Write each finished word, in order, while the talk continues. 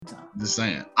Just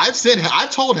saying.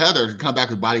 I've told Heather to come back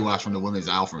with body wash from the women's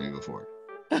aisle for me before.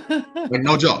 Like,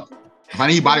 no joke. If I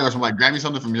need body wash, I'm like, grab me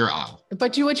something from your aisle.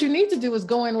 But what you need to do is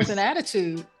go in with an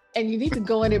attitude, and you need to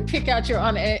go in and pick out your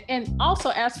own, and also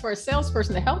ask for a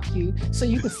salesperson to help you so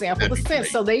you can sample the scent,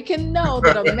 so they can know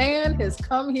that a man has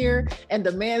come here and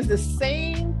demands the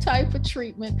same type of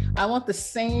treatment. I want the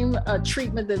same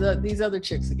treatment that these other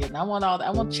chicks are getting. I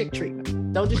want chick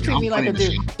treatment. Don't just treat me like a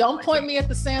dude. Don't point me at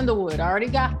the sandalwood. I already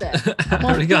got that. I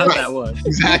already got that one.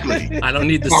 Exactly. I don't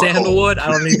need the sandalwood. I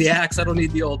don't need the Axe. I don't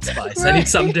need the Old Spice. I need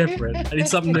something different. I need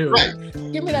something new. Right.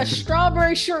 Give me that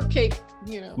strawberry shortcake.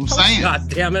 I'm saying. God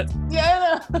damn it.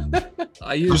 Yeah.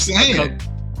 I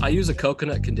use a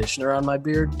coconut conditioner on my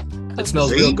beard. It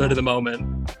smells real good in the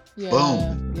moment. Yeah.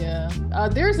 Boom. Yeah.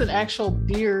 There's an actual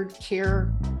beard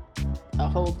care, a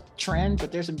whole trend,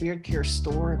 but there's a beard care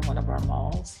store in one of our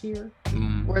malls here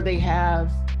where they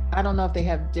have, I don't know if they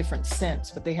have different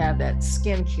scents, but they have that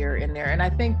skincare in there. And I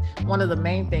think one of the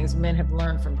main things men have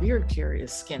learned from beard care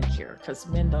is skincare, because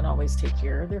men don't always take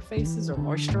care of their faces or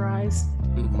moisturize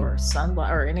or sunblock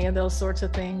or any of those sorts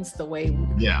of things the way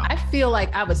I feel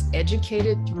like I was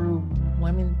educated through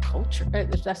women culture,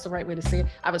 if that's the right way to say it.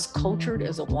 I was cultured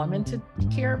as a woman to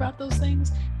care about those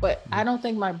things, but I don't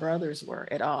think my brothers were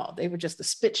at all. They were just a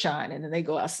spit shine, and then they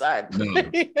go outside.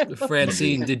 No.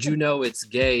 Francine, did you know it's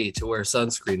gay to wear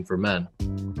sunscreen for men?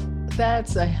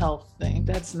 That's a health thing.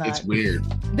 That's not. It's weird.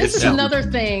 This is another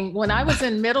thing. When I was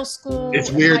in middle school, it's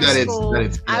weird that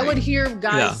it's gay. I would hear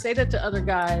guys say that to other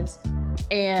guys,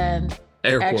 and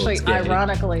actually,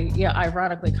 ironically,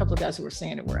 a couple of guys who were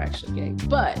saying it were actually gay.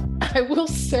 But I will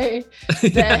say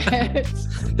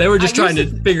that they were just trying to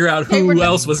figure out who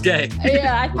else was gay.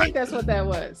 Yeah, I think that's what that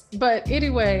was. But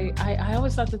anyway, I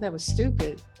always thought that was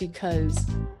stupid, because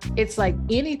it's like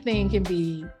anything can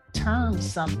be termed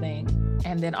something,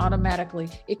 and then automatically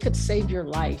it could save your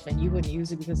life and you wouldn't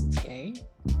use it because it's gay.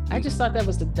 I just thought that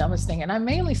was the dumbest thing. And I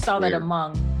mainly saw that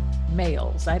among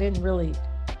males. I didn't really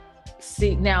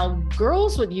see. Now,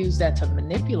 girls would use that to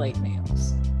manipulate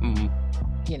males,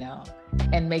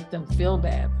 and make them feel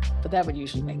bad, but that would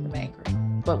usually make them angry.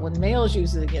 But when males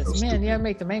use it against men, it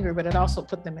make them angry, but it also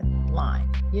put them in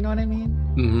line. You know what I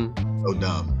mean? So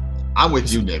dumb. I'm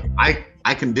with you, Nick.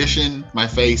 I condition my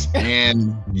face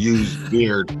and use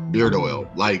beard oil.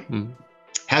 Like,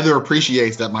 Heather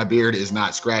appreciates that my beard is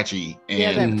not scratchy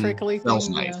and that prickly smells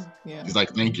thing. nice. Yeah. She's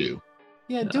like, thank you.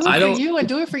 Yeah, do it for you and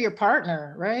do it for your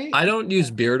partner, right? I don't use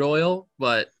beard oil,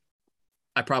 but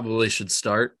I probably should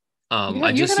start. I just you're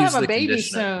gonna use have a the baby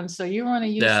conditioner soon, so you want to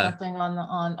use something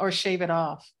on or shave it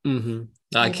off.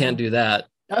 I can't do that.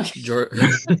 Okay.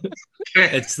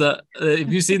 It's have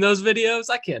you seen those videos?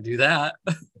 I can't do that.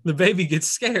 The baby gets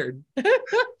scared.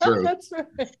 That's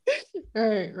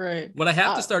right. Right. What I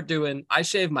have to start doing, I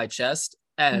shave my chest,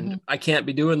 and I can't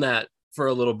be doing that for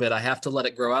a little bit. I have to let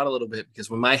it grow out a little bit, because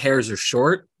when my hairs are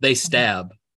short, they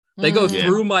stab. They go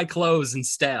through my clothes and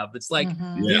stab. It's like,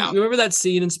 you remember that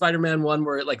scene in Spider-Man 1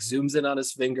 where it like zooms in on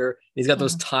his finger? He's got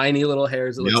those tiny little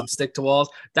hairs that lets him stick to walls.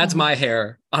 That's my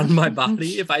hair on my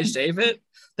body. If I shave it,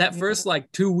 that first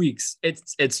like 2 weeks,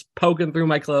 it's poking through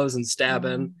my clothes and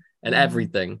stabbing and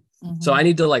everything. So I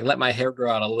need to like let my hair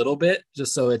grow out a little bit,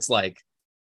 just so it's like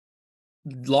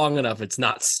long enough it's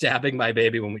not stabbing my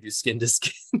baby when we do skin to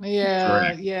skin.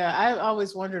 Yeah. I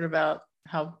always wondered about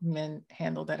how men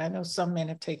handle that. I know some men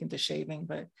have taken to shaving,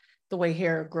 but the way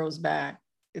hair grows back,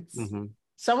 it's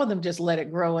some of them just let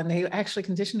it grow, and they actually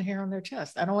condition the hair on their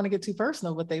chest. I don't want to get too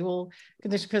personal, but they will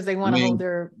condition because they want to hold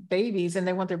their babies, and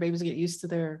they want their babies to get used to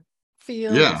their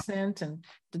feel and scent and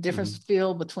the difference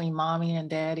feel between mommy and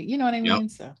daddy. You know what I mean?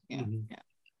 So yeah.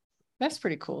 That's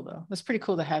pretty cool, though. It's pretty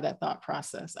cool to have that thought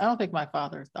process. I don't think my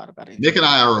father thought about it. Nick and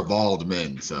I are evolved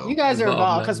men, so you guys are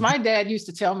evolved, because my dad used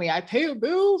to tell me, "I pay your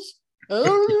bills."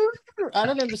 I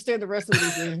don't understand the rest of the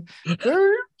thing.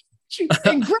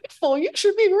 And grateful, you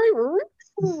should be grateful.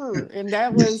 And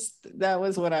that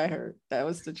was what I heard. That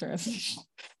was the translation.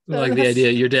 I like the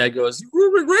idea. Your dad goes,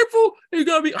 "You're grateful. You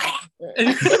gotta be."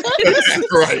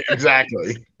 Right.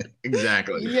 Exactly.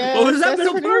 Yeah. What was that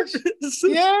middle part?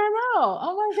 Yeah, I know.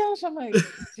 Oh my gosh. I'm like,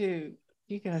 dude,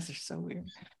 you guys are so weird.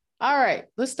 All right,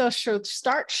 let's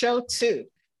start show 2.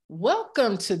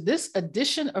 Welcome to this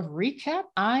edition of Recap.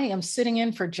 I am sitting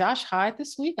in for Josh Hyde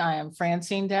this week. I am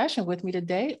Francine Dash, and with me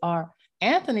today are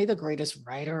Anthony, the greatest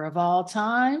writer of all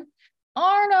time,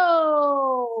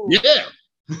 Arno. Yeah.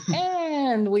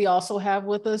 And we also have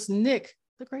with us Nick,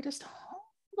 the greatest of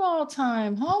all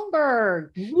time,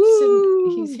 Holmberg.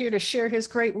 He's here to share his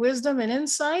great wisdom and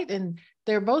insight, and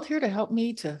they're both here to help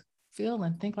me to feel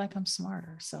and think like I'm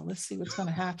smarter. So let's see what's going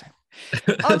to happen.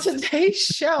 On today's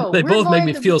show, they both make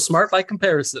me feel smart by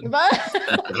comparison.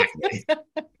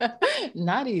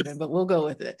 Not even, but we'll go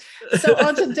with it. So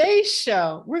on today's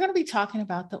show, we're going to be talking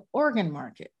about the organ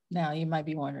market. Now, you might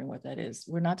be wondering what that is.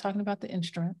 We're not talking about the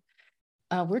instrument.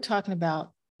 We're talking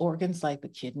about organs like the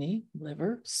kidney,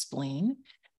 liver, spleen.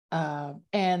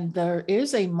 And there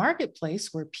is a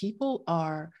marketplace where people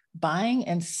are buying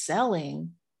and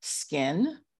selling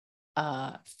skin,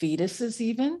 fetuses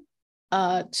even,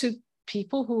 to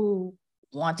people who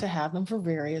want to have them for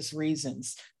various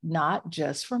reasons, not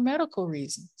just for medical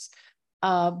reasons.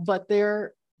 But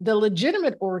the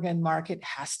legitimate organ market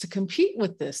has to compete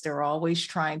with this. They're always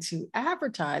trying to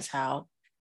advertise how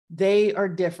they are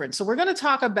different. So we're going to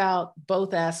talk about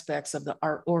both aspects of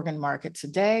our organ market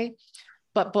today.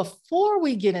 But before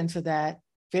we get into that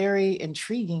very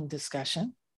intriguing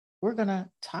discussion, we're going to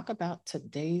talk about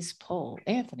today's poll.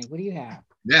 Anthony, what do you have?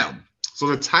 Yeah. So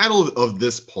the title of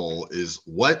this poll is,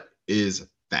 what is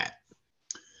fat?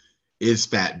 Is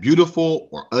fat beautiful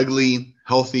or ugly,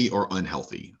 healthy or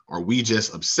unhealthy? Are we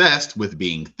just obsessed with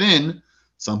being thin,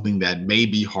 something that may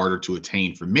be harder to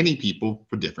attain for many people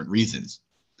for different reasons?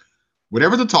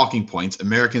 Whatever the talking points,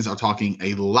 Americans are talking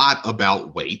a lot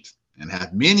about weight and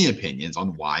have many opinions on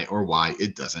why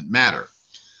it doesn't matter.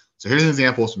 So here's an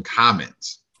example of some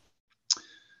comments.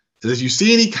 So if you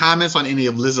see any comments on any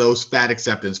of Lizzo's fat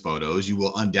acceptance photos, you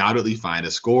will undoubtedly find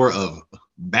a score of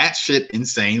batshit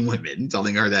insane women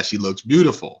telling her that she looks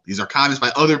beautiful. These are comments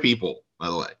by other people, by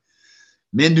the way.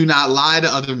 Men do not lie to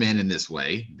other men in this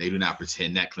way. They do not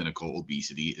pretend that clinical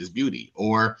obesity is beauty.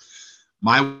 Or,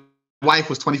 my wife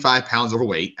was 25 pounds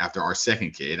overweight after our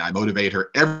second kid. I motivate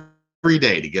her every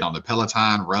day to get on the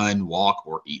Peloton, run, walk,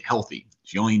 or eat healthy.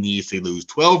 She only needs to lose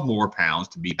 12 more pounds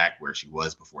to be back where she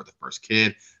was before the first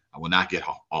kid. I will not get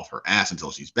off her ass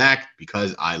until she's back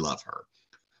because I love her.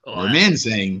 Or men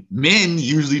saying, men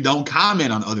usually don't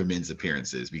comment on other men's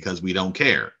appearances because we don't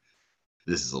care.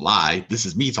 This is a lie. This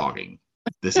is me talking.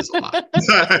 This is a lie.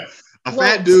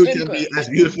 Fat dude can be as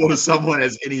beautiful to someone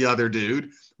as any other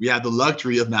dude. We have the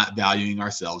luxury of not valuing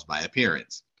ourselves by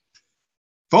appearance.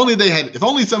 If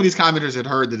only some of these commenters had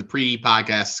heard the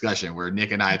pre-podcast discussion where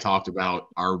Nick and I talked about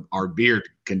our beard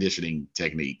conditioning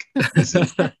technique. This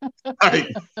is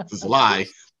a lie.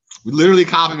 We literally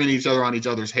compliment each other on each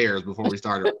other's hairs before we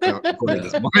started recording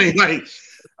this morning.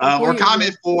 Or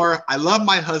comment for, I love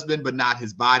my husband, but not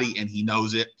his body, and he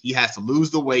knows it. He has to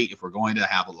lose the weight if we're going to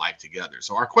have a life together.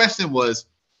 So our question was,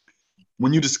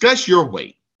 when you discuss your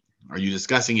weight, are you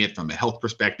discussing it from a health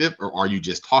perspective, or are you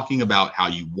just talking about how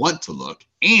you want to look?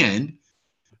 And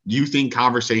do you think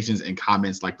conversations and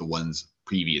comments like the ones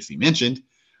previously mentioned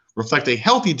reflect a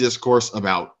healthy discourse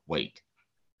about weight?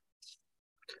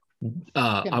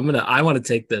 I want to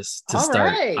take this to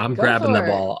start. Right, I'm grabbing the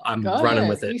ball. I'm running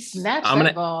with it. You snatched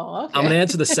that ball. Okay. I'm going to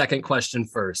answer the second question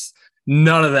first.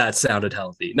 None of that sounded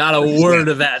healthy. Not a word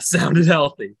of that sounded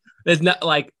healthy. It's not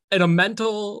like in a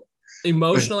mental,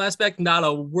 emotional aspect, not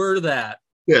a word of that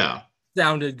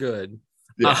sounded good.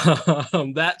 Yeah.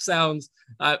 That sounds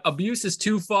abuse is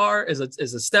too far, is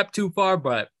a step too far,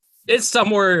 but it's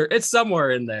somewhere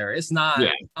in there. It's not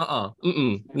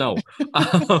no.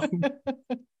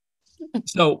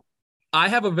 So I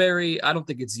have a very, I don't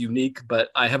think it's unique, but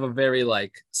I have a very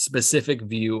like specific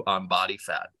view on body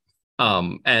fat.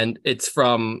 And it's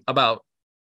from about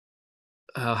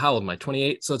how old am I?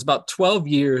 28. So it's about 12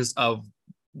 years of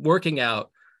working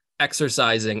out,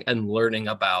 exercising, and learning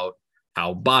about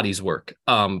how bodies work.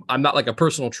 I'm not like a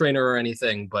personal trainer or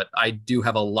anything, but I do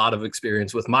have a lot of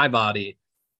experience with my body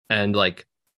and like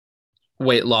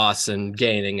weight loss and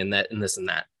gaining and that and this and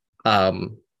that.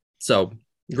 So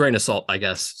grain of salt, I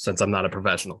guess, since I'm not a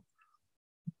professional.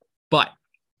 But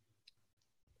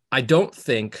I don't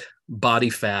think body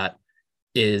fat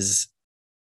is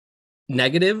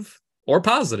negative or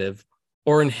positive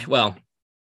or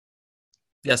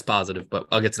yes, positive, but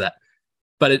I'll get to that.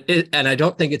 But and I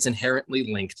don't think it's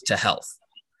inherently linked to health.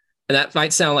 And that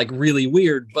might sound like really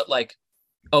weird, but like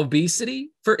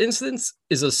obesity, for instance,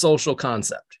 is a social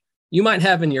concept. You might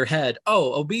have in your head,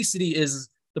 oh, obesity is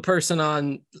the person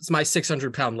on my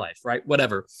 600-pound life, right?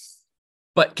 Whatever.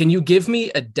 But can you give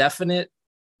me a definite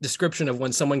description of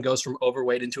when someone goes from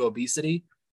overweight into obesity?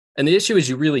 And the issue is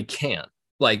you really can't.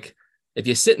 Like, if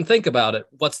you sit and think about it,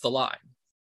 what's the line?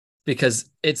 Because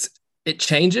it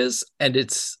changes and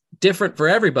it's different for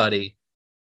everybody.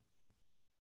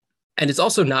 And it's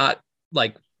also not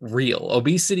like real.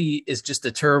 Obesity is just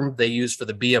a term they use for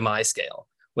the BMI scale,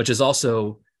 which is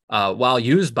also, while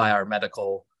used by our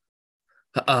medical,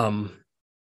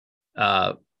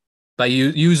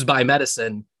 used by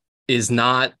medicine,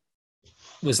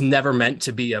 was never meant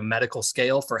to be a medical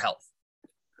scale for health.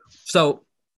 So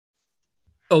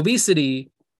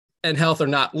obesity and health are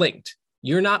not linked.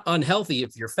 You're not unhealthy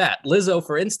if you're fat. Lizzo,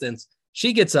 for instance,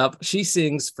 she gets up, she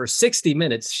sings for 60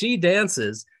 minutes, she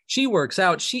dances, she works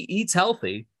out, she eats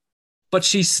healthy, but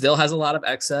she still has a lot of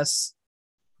excess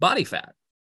body fat.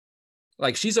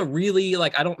 Like she's a really,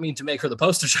 like, I don't mean to make her the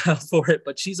poster child for it,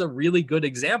 but she's a really good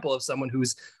example of someone who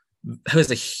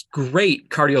has a great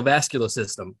cardiovascular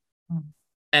system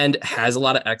and has a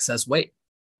lot of excess weight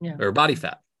or body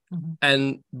fat. Mm-hmm.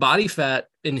 And body fat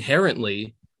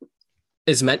inherently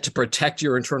is meant to protect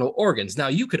your internal organs. Now,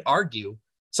 you could argue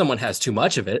someone has too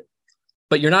much of it,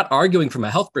 but you're not arguing from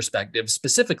a health perspective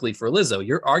specifically for Lizzo.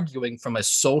 You're arguing from a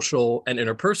social and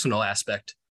interpersonal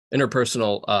aspect.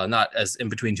 Interpersonal, not as in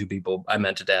between two people. I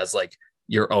meant it as like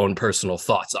your own personal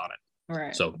thoughts on it.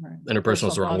 Right. So right. Interpersonal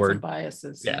is the wrong word.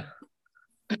 Biases. Yeah.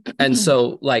 And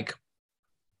so, like,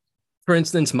 for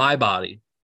instance, my body,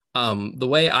 the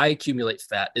way I accumulate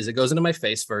fat is it goes into my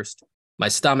face first, my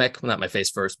stomach, well, not my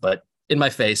face first, but in my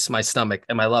face, my stomach,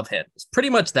 and my love handles. Pretty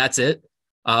much that's it.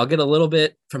 I'll get a little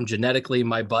bit from genetically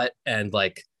my butt, and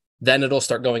like then it'll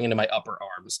start going into my upper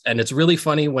arms. And it's really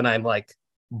funny when I'm like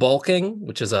bulking,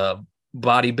 which is a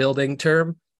bodybuilding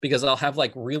term, because I'll have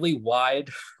like really wide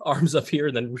arms up here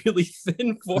and then really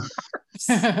thin forearms.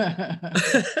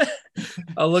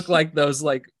 I'll look like those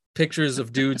like pictures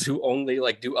of dudes who only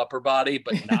like do upper body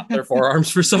but not their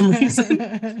forearms for some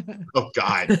reason. Oh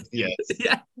God, yes.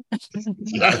 Yeah.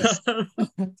 Yes.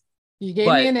 You gave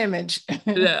me an image.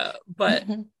 Yeah, but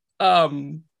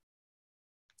I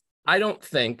don't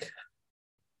think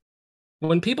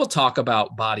when people talk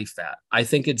about body fat, I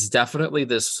think it's definitely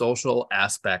this social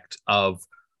aspect of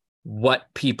what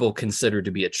people consider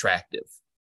to be attractive.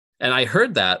 And I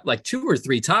heard that like 2 or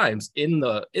 3 times in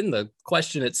the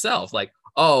question itself, like,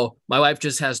 oh, my wife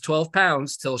just has 12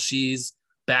 pounds till she's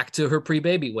back to her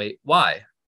pre-baby weight. Why?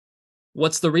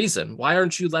 What's the reason? Why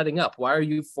aren't you letting up? Why are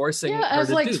you forcing her as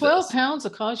to like do 12 this? pounds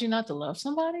will cause you not to love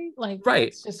somebody? Like, right.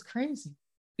 It's just crazy.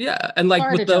 Yeah. And like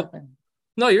Sorry with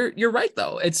no, you're right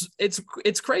though. It's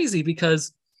crazy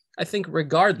because I think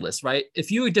regardless, right?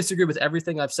 If you disagree with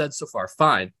everything I've said so far,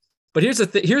 fine. But here's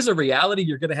a reality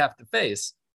you're going to have to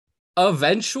face.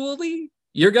 Eventually,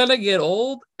 you're going to get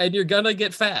old and you're going to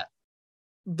get fat.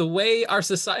 The way our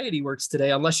society works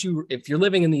today, if you're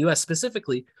living in the US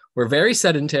specifically, we're very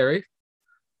sedentary,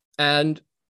 and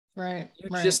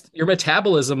your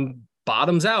metabolism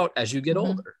bottoms out as you get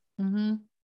older. Mm-hmm.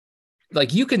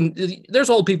 Like there's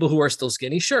old people who are still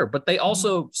skinny, sure, but they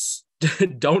also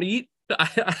don't eat.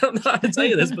 I don't know how to tell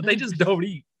you this, but they just don't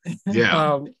eat.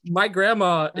 Yeah. My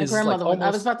grandmother like almost,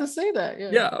 I was about to say that.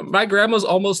 Yeah. My grandma's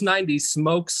almost 90,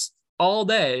 smokes all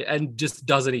day and just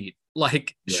doesn't eat.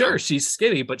 Like, sure, she's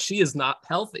skinny, but she is not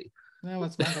healthy. That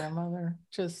was my grandmother.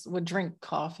 Just would drink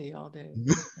coffee all day.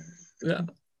 Yeah.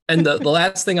 And the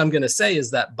last thing I'm going to say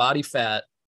is that body fat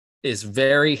is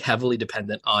very heavily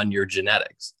dependent on your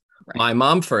genetics. Right. My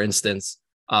mom, for instance,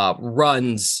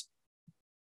 runs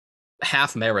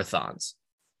half marathons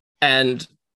and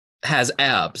has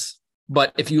abs.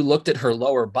 But if you looked at her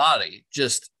lower body,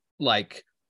 just like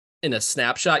in a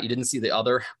snapshot, you didn't see the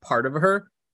other part of her,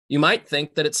 you might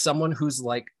think that it's someone who's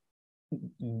like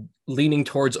leaning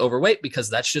towards overweight because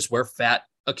that's just where fat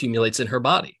accumulates in her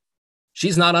body.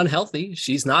 She's not unhealthy.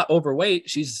 She's not overweight.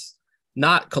 She's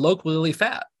not colloquially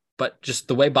fat, but just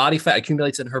the way body fat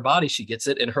accumulates in her body, she gets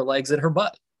it in her legs and her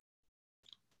butt.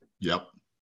 Yep.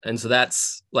 And so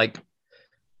that's like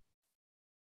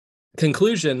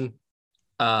conclusion.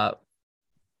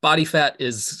 Body fat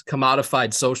is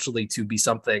commodified socially to be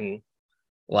something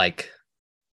like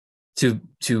to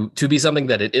be something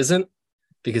that it isn't,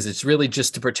 because it's really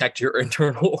just to protect your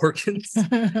internal organs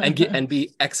and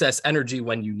be excess energy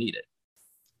when you need it.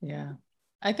 Yeah.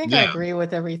 I think I agree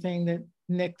with everything that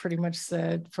Nick pretty much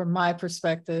said. From my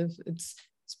perspective, it's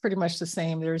pretty much the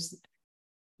same. There's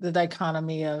the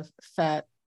dichotomy of fat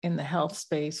in the health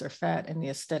space or fat in the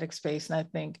aesthetic space. And I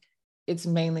think it's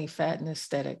mainly fat and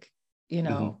aesthetic,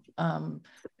 and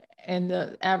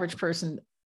the average person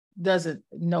doesn't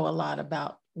know a lot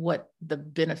about what the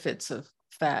benefits of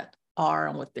fat are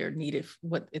and what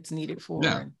it's needed for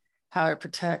and how it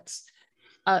protects.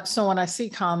 So when I see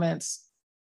comments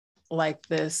like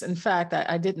this, in fact,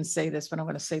 I didn't say this, but I'm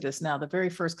going to say this now. The very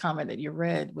first comment that you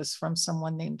read was from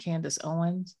someone named Candace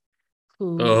Owens,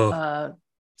 who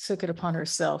took it upon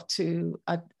herself to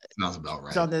sounds about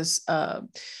right. on this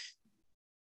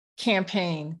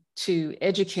campaign to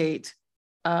educate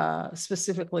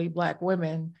specifically Black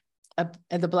women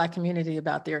and the Black community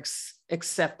about their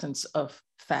acceptance of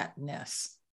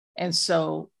fatness. And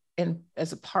so and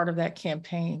as a part of that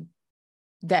campaign,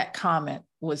 that comment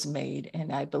was made.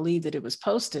 And I believe that it was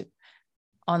posted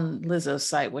on Lizzo's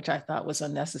site, which I thought was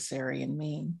unnecessary and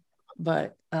mean.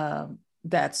 But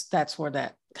that's where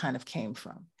that kind of came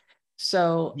from.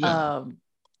 So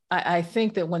I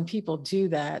think that when people do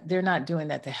that, they're not doing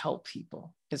that to help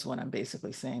people, is what I'm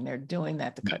basically saying. They're doing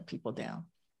that to cut people down.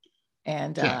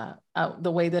 And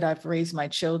the way that I've raised my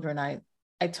children, I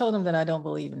told them that I don't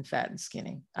believe in fat and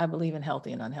skinny. I believe in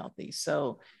healthy and unhealthy.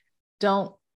 So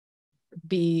don't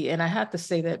be, and I have to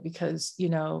say that because, you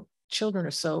know, children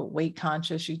are so weight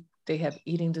conscious. They have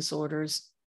eating disorders.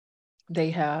 They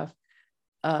have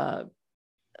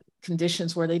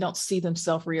conditions where they don't see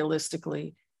themselves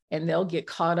realistically, and they'll get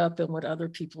caught up in what other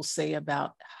people say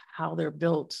about how they're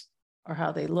built or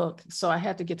how they look. So I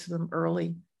had to get to them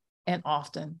early and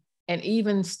often. And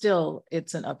even still,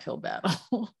 it's an uphill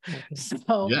battle.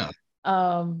 So,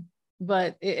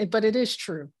 but it is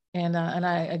true. And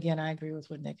I agree with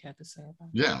what Nick had to say about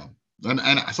it. Yeah.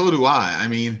 And so do I. I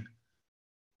mean,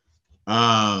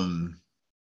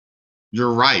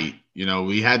 you're right. You know,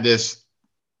 we had this,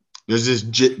 there's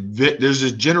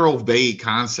this general vague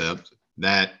concept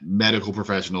that medical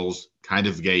professionals kind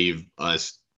of gave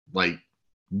us, like,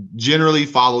 generally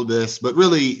follow this, but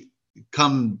really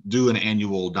come do an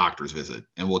annual doctor's visit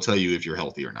and we'll tell you if you're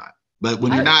healthy or not. But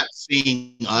when you're not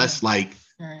seeing us, like,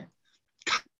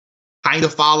 kind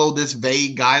of follow this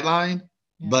vague guideline,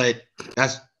 but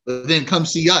then come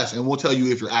see us and we'll tell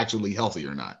you if you're actually healthy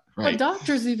or not. Right. But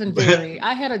doctors even vary.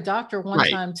 I had a doctor one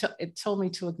time, it told me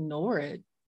to ignore it.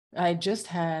 I just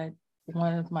had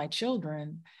one of my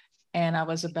children and I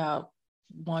was about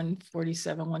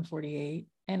 147, 148,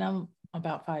 and I'm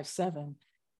about 5'7".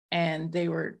 And they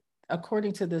were,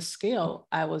 according to this scale,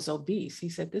 I was obese. He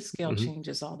said, this scale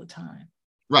changes all the time.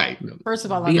 Right. First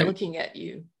of all, I'm looking at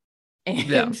you.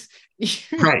 And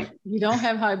you don't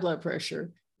have high blood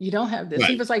pressure. You don't have this.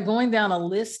 He was like going down a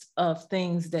list of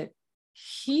things that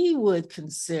he would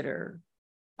consider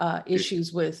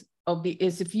issues with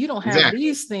obese. If you don't have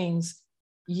these things,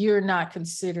 you're not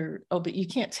considered obese. You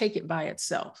can't take it by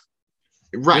itself.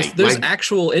 Right. There's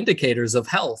actual indicators of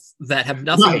health that have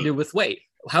nothing to do with weight.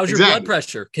 How's your blood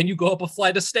pressure? Can you go up a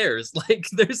flight of stairs? Like,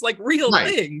 there's like real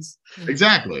things.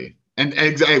 Exactly. And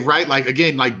right, like,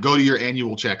 again, like, go to your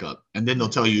annual checkup and then they'll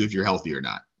tell you if you're healthy or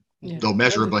not. Yeah. They'll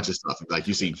measure a bunch of stuff, like,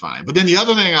 you seem fine. But then the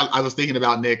other thing I was thinking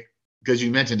about, Nick, because you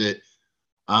mentioned it,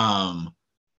 go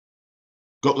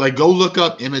look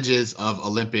up images of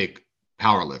Olympic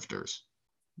powerlifters.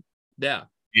 Yeah.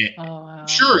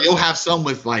 Sure, you'll have some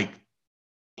with, like,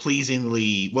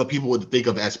 pleasingly, what people would think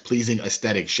of as pleasing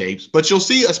aesthetic shapes, but you'll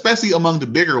see, especially among the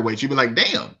bigger weights, you'll be like,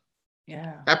 damn,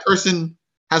 that person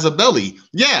has a belly.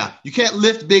 Yeah, you can't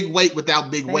lift big weight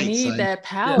without big weight. Need son. That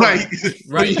power.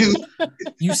 Right.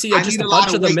 You see just a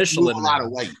bunch of the Michelin men. A lot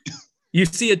of weight. You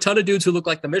see a ton of dudes who look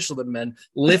like the Michelin men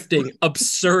lifting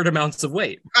absurd amounts of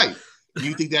weight. Right. Do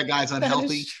you think that guy's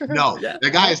unhealthy? No, that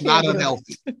guy is not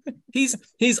unhealthy.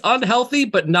 He's unhealthy,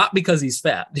 but not because he's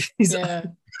fat.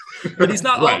 But he's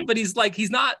not. But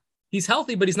he's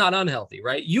healthy, but he's not unhealthy,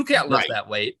 right? You can't lift that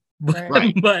weight.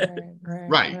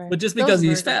 But just because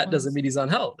he's fat doesn't mean he's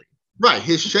unhealthy. Right.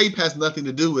 His shape has nothing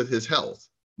to do with his health.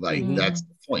 Like, that's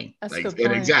the point. That's like,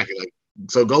 and exactly. Like,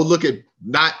 so go look at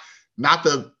not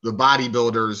the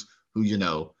bodybuilders who, you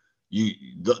know,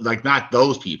 like, not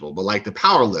those people, but like the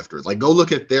power lifters. Like, go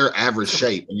look at their average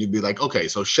shape and you'd be like, okay,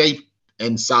 so shape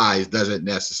and size doesn't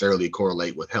necessarily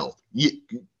correlate with health.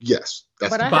 Yes.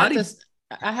 That's the body.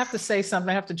 I have to say something.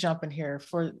 I have to jump in here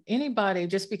for anybody,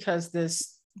 just because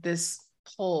this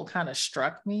poll kind of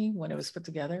struck me when it was put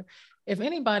together. If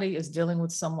anybody is dealing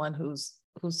with someone who's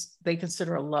they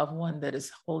consider a loved one that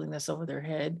is holding this over their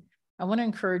head, I want to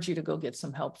encourage you to go get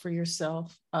some help for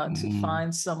yourself, to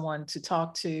find someone to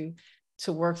talk to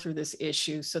work through this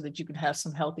issue so that you can have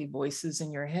some healthy voices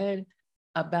in your head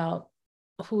about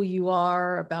who you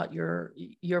are, about your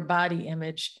body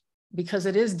image, because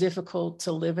it is difficult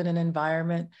to live in an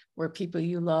environment where people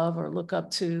you love or look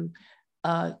up to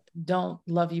don't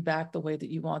love you back the way that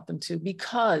you want them to,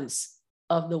 because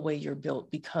of the way you're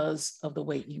built, because of the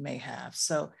weight you may have.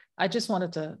 So I just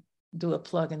wanted to do a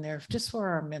plug in there just for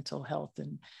our mental health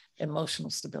and emotional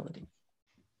stability.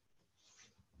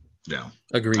 Yeah,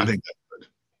 agreed. I think that's good.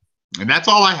 And that's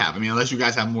all I have. I mean, unless you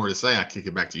guys have more to say, I kick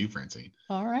it back to you, Francine.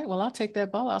 All right. Well, I'll take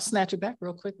that ball. I'll snatch it back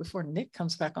real quick before Nick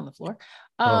comes back on the floor.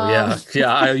 Oh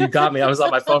yeah, you got me. I was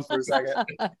on my phone for a second.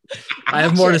 I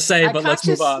have more to say, but let's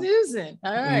move on. Snoozing.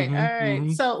 All right.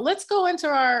 So let's go into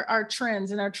our trends,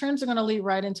 and our trends are going to lead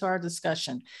right into our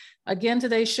discussion. Again,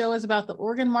 today's show is about the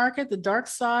organ market, the dark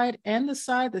side, and the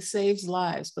side that saves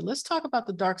lives. But let's talk about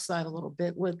the dark side a little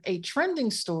bit with a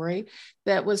trending story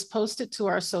that was posted to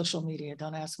our social media.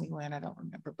 Don't ask me when, I don't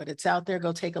remember, but it's out there.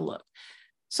 Go take a look.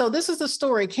 So this is the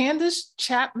story. Candace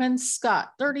Chapman Scott,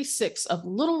 36, of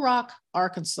Little Rock,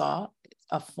 Arkansas,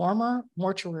 a former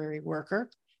mortuary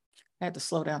worker, I had to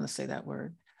slow down to say that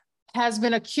word, has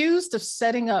been accused of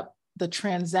setting up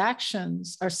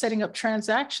transactions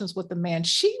with the man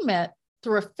she met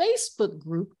through a Facebook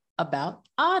group about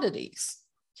oddities.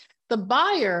 The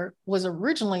buyer was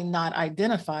originally not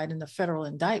identified in the federal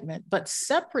indictment, but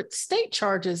separate state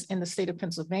charges in the state of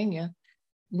Pennsylvania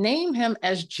name him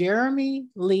as Jeremy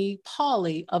Lee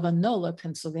Pauley of Enola,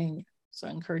 Pennsylvania. So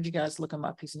I encourage you guys to look him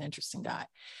up. He's an interesting guy.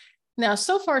 Now,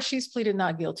 so far, she's pleaded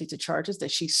not guilty to charges that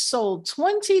she sold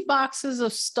 20 boxes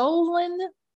of stolen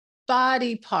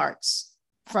body parts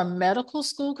from medical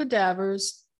school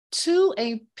cadavers to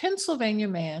a Pennsylvania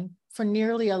man for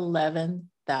nearly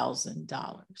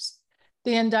 $11,000.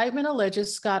 The indictment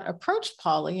alleges Scott approached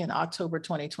Pauley in October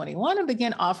 2021 and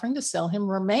began offering to sell him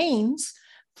remains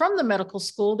from the medical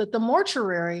school that the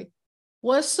mortuary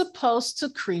was supposed to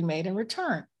cremate and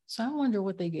return. So I wonder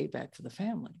what they gave back to the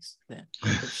families then,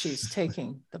 if she's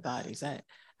taking the bodies. I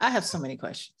have so many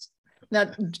questions.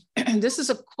 Now, this is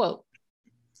a quote,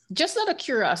 just out of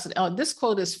curiosity. Oh, this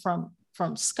quote is from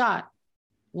Scott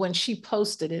when she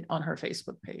posted it on her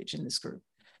Facebook page in this group.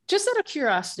 Just out of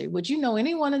curiosity, would you know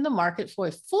anyone in the market for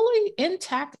a fully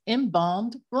intact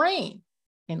embalmed brain?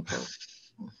 End quote.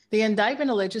 The indictment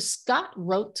alleges Scott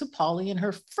wrote to Pauley in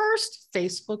her first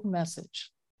Facebook message.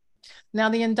 Now,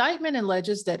 the indictment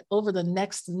alleges that over the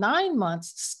next 9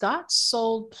 months, Scott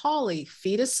sold Pauley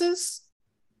fetuses,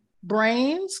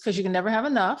 brains, because you can never have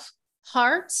enough,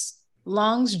 hearts,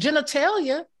 lungs,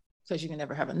 genitalia, because you can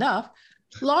never have enough,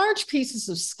 large pieces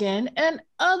of skin, and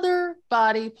other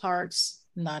body parts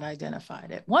not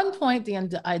identified. At one point, the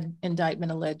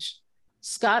indictment alleged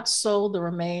Scott sold the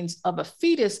remains of a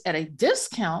fetus at a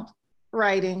discount,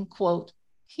 writing, quote,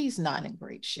 "He's not in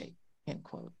great shape," end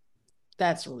quote.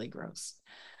 That's really gross.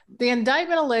 The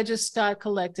indictment alleges Scott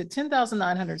collected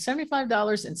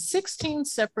 $10,975 in 16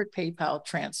 separate PayPal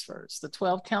transfers. The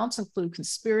 12 counts include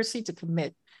conspiracy to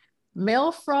commit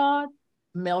mail fraud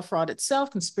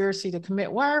itself, conspiracy to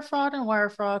commit wire fraud, and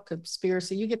wire fraud,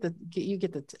 conspiracy. You get the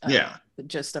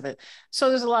gist of it. So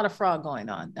there's a lot of fraud going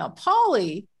on. Now,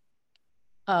 Pauley,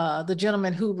 the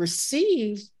gentleman who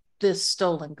received this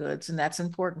stolen goods, and that's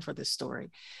important for this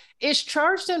story, is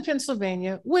charged in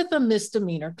Pennsylvania with a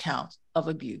misdemeanor count of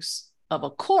abuse of a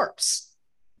corpse.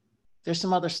 There's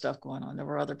some other stuff going on. There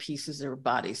were other pieces, there were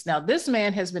bodies. Now, this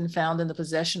man has been found in the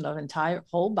possession of entire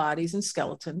whole bodies and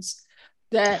skeletons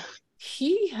that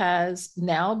he has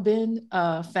now been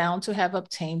found to have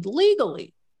obtained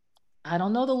legally. I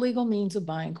don't know the legal means of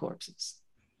buying corpses,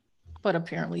 but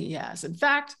apparently he has. In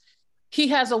fact, he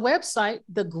has a website,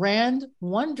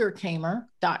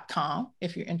 thegrandwonderkamer.com,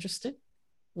 if you're interested,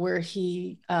 where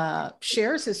he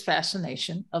shares his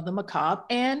fascination of the macabre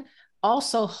and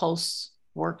also hosts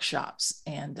workshops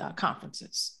and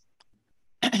conferences,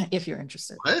 if you're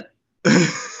interested. What?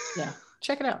 Yeah,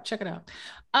 check it out.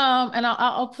 And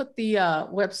I'll put the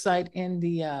website in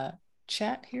the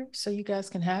chat here so you guys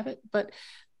can have it. But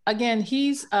again,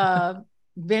 he's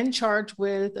been charged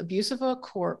with abuse of a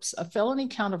corpse, a felony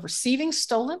count of receiving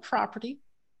stolen property,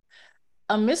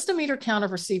 a misdemeanor count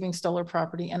of receiving stolen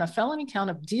property, and a felony count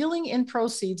of dealing in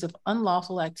proceeds of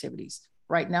unlawful activities.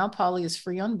 Right now, Pauley is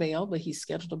free on bail, but he's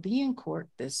scheduled to be in court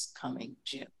this coming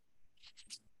June.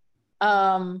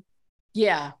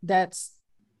 Yeah, that's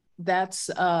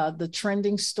the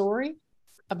trending story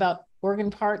about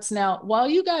organ parts. Now, while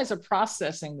you guys are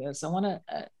processing this, I want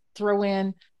to throw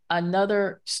in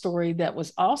another story that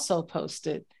was also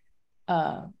posted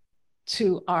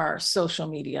to our social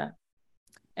media.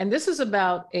 And this is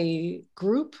about a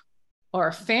group or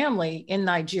a family in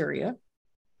Nigeria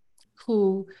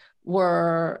who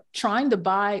were trying to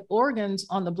buy organs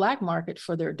on the black market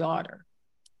for their daughter.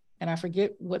 And I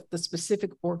forget what the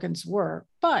specific organs were,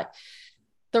 but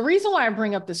the reason why I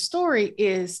bring up this story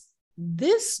is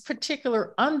this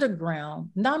particular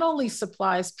underground not only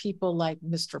supplies people like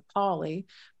Mr. Pauley,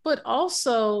 but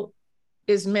also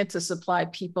is meant to supply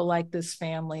people like this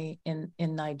family in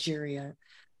Nigeria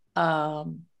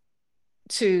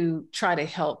to try to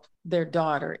help their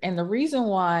daughter. And the reason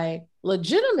why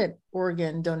legitimate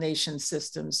organ donation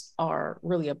systems are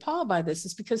really appalled by this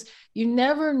is because you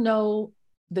never know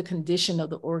the condition of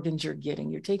the organs you're getting.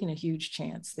 You're taking a huge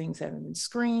chance. Things haven't been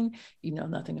screened. You know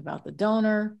nothing about the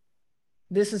donor.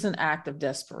 This is an act of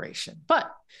desperation.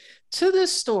 But to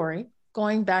this story,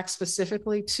 going back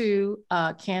specifically to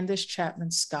Candace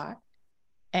Chapman Scott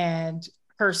and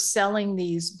her selling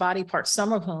these body parts,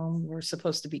 some of whom were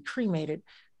supposed to be cremated.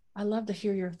 I'd love to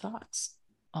hear your thoughts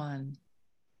on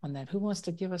that. Who wants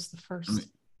to give us the first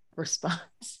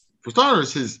response? For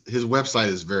starters, his website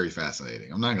is very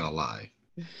fascinating. I'm not gonna lie.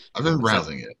 I've been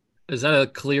browsing it. Is that a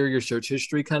clear your search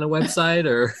history kind of website,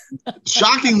 or?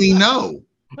 Shockingly, no.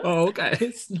 Oh, okay.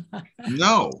 It's not.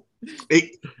 No.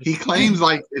 He claims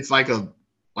like it's like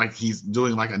he's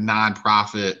doing like a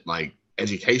nonprofit, like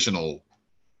educational,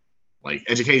 like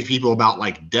educating people about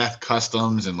like death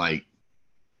customs and like,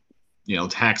 you know,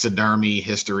 taxidermy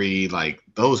history, like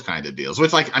those kind of deals.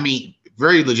 Which, like, I mean,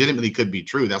 very legitimately could be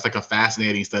true. That's like a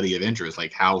fascinating study of interest,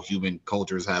 like how human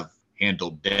cultures have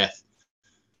handled death.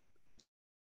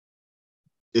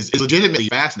 Is legitimately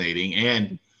fascinating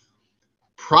and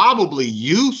probably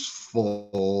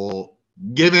useful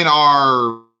given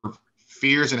our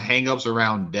fears and hangups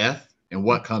around death and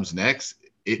what comes next.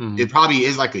 It probably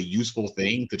is like a useful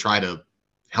thing to try to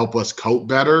help us cope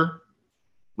better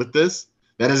with this.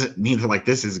 That doesn't mean that like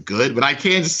this is good, but I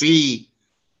can see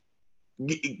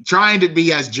trying to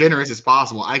be as generous as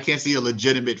possible. I can't see a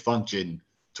legitimate function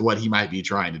to what he might be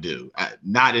trying to do.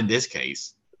 Not in this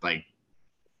case. Like,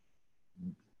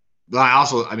 but I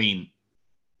also, I mean,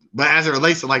 but as it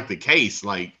relates to like the case,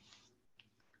 like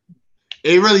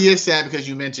it really is sad because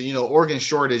you mentioned, you know, organ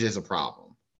shortage is a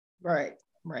problem. Right,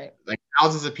 right. Like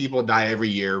thousands of people die every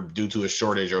year due to a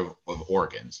shortage of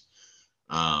organs.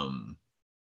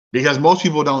 Because most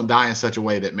people don't die in such a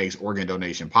way that makes organ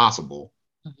donation possible.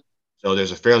 So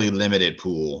there's a fairly limited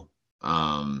pool.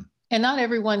 And not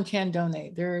everyone can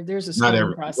donate. There's a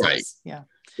screening process. Right. Yeah.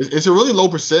 It's a really low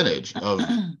percentage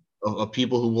of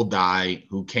people who will die,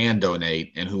 who can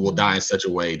donate, and who will die in such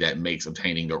a way that makes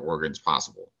obtaining their organs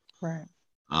possible. Right.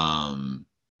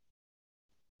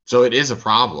 So it is a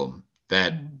problem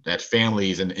that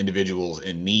families and individuals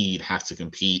in need have to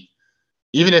compete.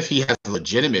 Even if he has a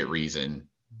legitimate reason,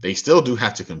 they still do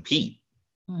have to compete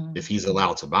if he's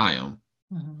allowed to buy them.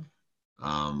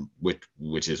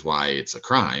 Which is why it's a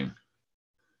crime,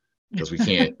 because we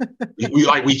can't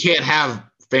we can't have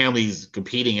families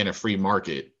competing in a free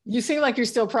market. You seem like you're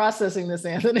still processing this,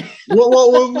 Anthony.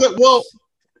 well,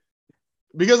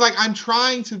 because like I'm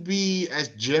trying to be as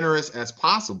generous as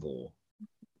possible.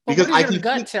 Because what does your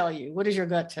gut tell you? What does your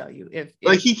gut tell you? If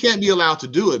like he can't be allowed to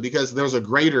do it because there's a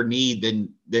greater need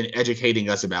than educating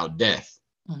us about death.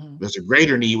 There's a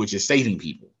greater need, which is saving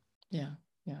people. Yeah,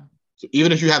 yeah. So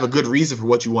even if you have a good reason for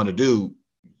what you want to do,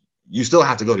 you still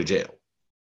have to go to jail.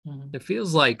 It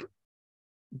feels like,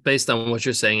 based on what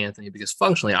you're saying, Anthony, because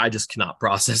functionally I just cannot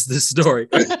process this story,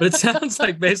 but it sounds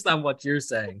like based on what you're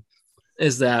saying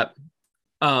is that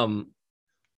the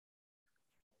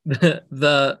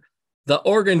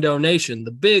organ donation,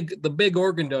 the big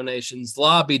organ donations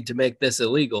lobbied to make this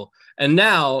illegal, and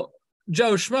now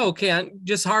Joe Schmo can't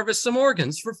just harvest some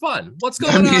organs for fun. What's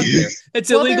going on here? It's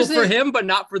illegal for him, but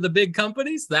not for the big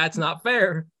companies. That's not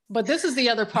fair. But this is the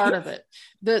other part of it.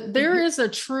 There is a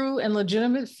true and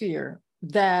legitimate fear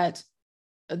that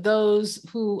those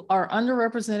who are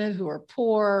underrepresented, who are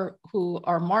poor, who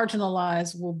are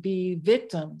marginalized will be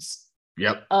victims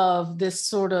of this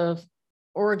sort of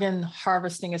organ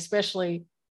harvesting, especially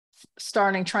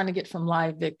trying to get from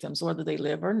live victims, whether they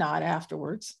live or not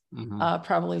afterwards.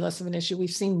 Probably less of an issue. We've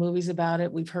seen movies about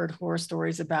it. We've heard horror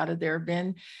stories about it. There have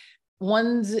been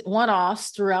one-offs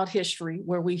throughout history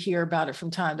where we hear about it from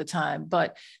time to time,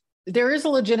 but there is a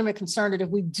legitimate concern that if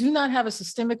we do not have a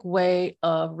systemic way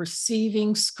of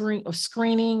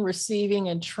screening, receiving,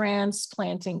 and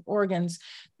transplanting organs,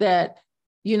 that,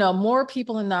 you know, more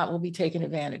people than not will be taken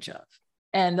advantage of.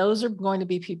 And those are going to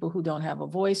be people who don't have a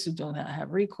voice, who don't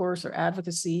have recourse or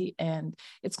advocacy, and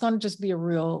it's going to just be a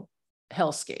real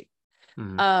hellscape.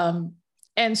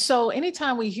 And so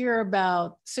anytime we hear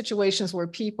about situations where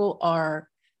people are,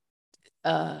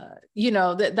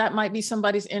 that might be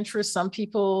somebody's interest. Some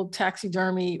people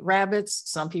taxidermy rabbits,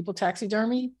 some people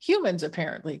taxidermy humans,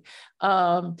 apparently.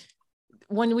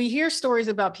 When we hear stories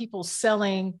about people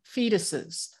selling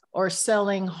fetuses or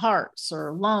selling hearts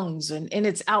or lungs, and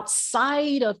it's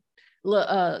outside of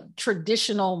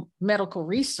traditional medical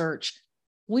research,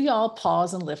 we all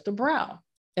pause and lift a brow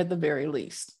at the very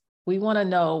least. We want to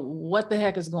know what the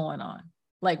heck is going on.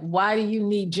 Like, why do you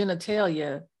need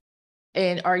genitalia?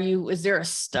 And is there a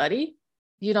study?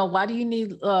 You know, why do you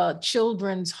need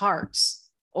children's hearts?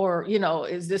 Or,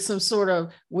 is this some sort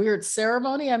of weird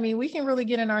ceremony? I mean, we can really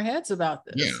get in our heads about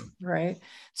this, right?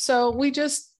 So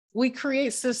we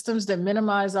create systems that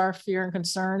minimize our fear and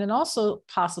concern and also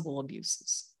possible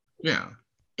abuses. Yeah.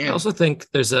 And I also think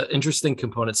there's an interesting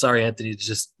component. Sorry, Anthony, to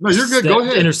just no, you're good. Go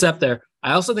ahead. Intercept there.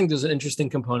 I also think there's an interesting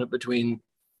component between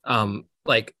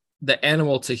like the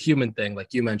animal to human thing,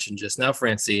 like you mentioned just now,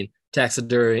 Francine,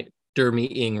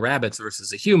 taxidermying rabbits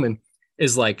versus a human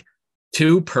is like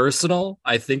too personal,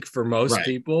 I think, for most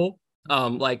people.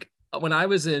 Like when I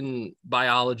was in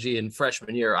biology in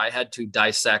freshman year, I had to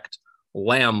dissect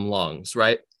lamb lungs,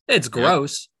 right? It's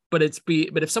gross, but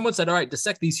if someone said, all right,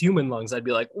 dissect these human lungs, I'd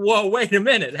be like, whoa, wait a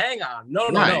minute, hang on. No,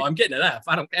 I'm getting an F.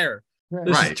 I don't care.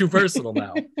 This is too personal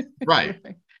now. Right.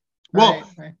 Well,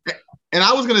 and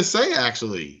I was going to say,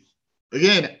 actually,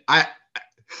 again,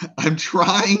 I'm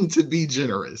trying to be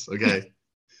generous, okay?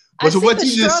 But to what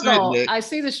you just said, Nick, I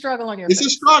see the struggle on your face. It's a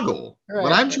struggle,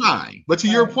 but I'm trying. But to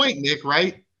your point, Nick,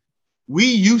 right? We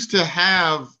used to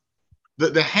have the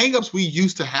hangups we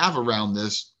used to have around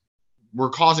this were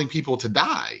causing people to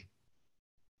die.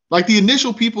 Like the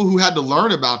initial people who had to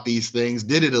learn about these things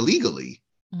did it illegally.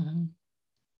 Mm-hmm.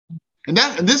 And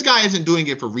this guy isn't doing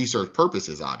it for research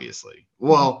purposes, obviously.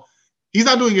 Well, he's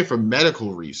not doing it for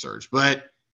medical research, but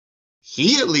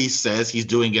he at least says he's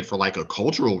doing it for like a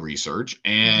cultural research.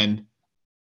 And,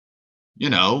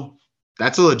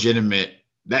 that's a legitimate,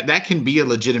 that can be a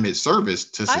legitimate service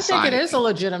to society. I think it is a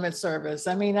legitimate service.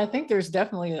 I mean, I think there's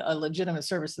definitely a legitimate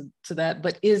service to that,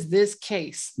 but is this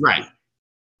case? Right.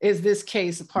 Is this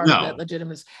case a part of that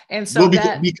legitimacy? And so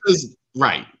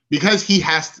because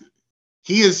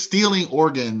he is stealing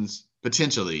organs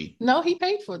potentially. No, he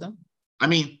paid for them. I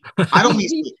mean, I don't mean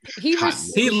he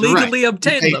legally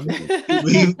obtained them.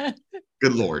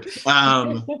 Good Lord.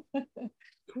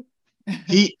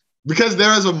 Because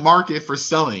there is a market for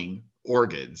selling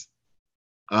organs.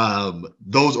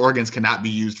 Those organs cannot be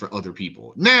used for other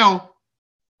people. Now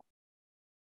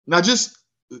just,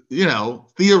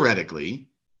 theoretically,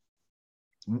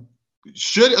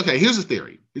 here's the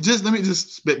theory. Let me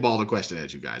just spitball the question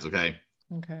at you guys, okay?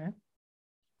 Okay.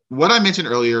 What I mentioned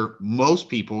earlier, most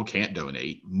people can't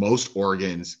donate. Most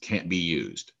organs can't be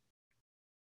used.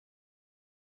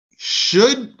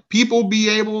 Should people be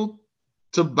able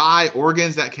to buy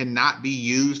organs that cannot be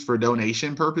used for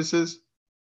donation purposes?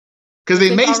 Because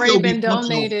they may still be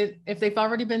donated. If they've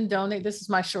already been donated, this is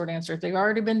my short answer. If they've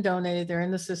already been donated, they're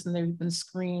in the system, they've been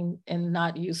screened and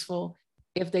not useful.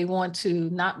 If they want to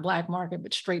not black market,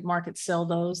 but straight market sell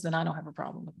those, then I don't have a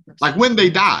problem with it. Like when they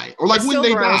die or like when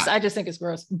they die. I just think it's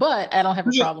gross, but I don't have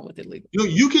a problem with it legally.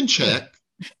 You can check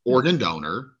organ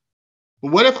donor,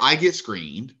 but what if I get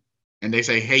screened and they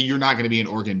say, hey, you're not going to be an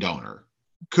organ donor?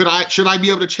 Should I be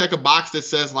able to check a box that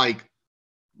says like,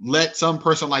 let some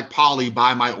person like Polly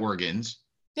buy my organs?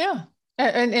 Yeah.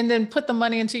 And then put the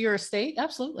money into your estate?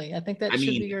 Absolutely. I think that should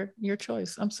be your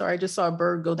choice. I'm sorry. I just saw a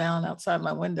bird go down outside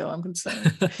my window. I'm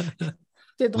concerned.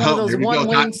 Did one of those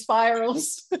one-wing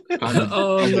spirals.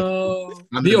 Oh,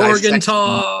 no. The organ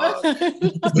talk.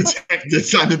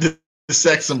 It's time to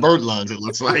dissect some bird lungs, it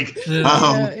looks like.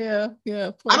 Yeah.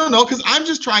 I don't know, because I'm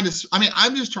just trying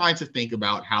to think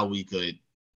about how we could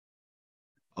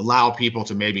allow people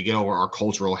to maybe get over our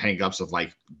cultural hangups of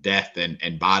like death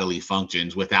and bodily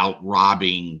functions without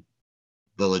robbing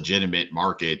the legitimate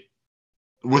market,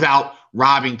 without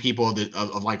robbing people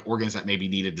of like organs that may be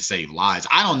needed to save lives.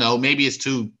 I don't know. Maybe it's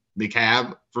too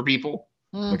macabre for people.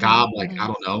 Macabre, like, I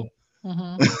don't know.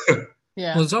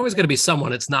 Yeah. Well, there's always going to be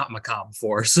someone it's not macabre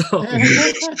for. So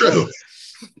it's true.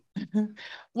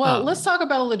 Well, let's talk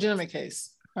about a legitimate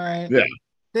case. All right. Yeah.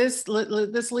 This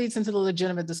leads into the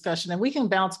legitimate discussion, and we can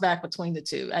bounce back between the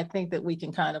two. I think that we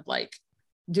can kind of like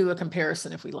do a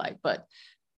comparison if we like, but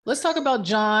let's talk about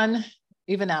John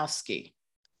Ivanowski.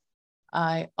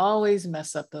 I always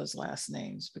mess up those last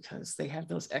names because they have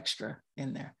those extra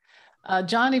in there.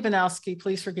 John Ivanowski,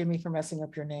 please forgive me for messing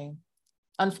up your name.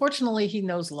 Unfortunately, he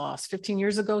knows loss. 15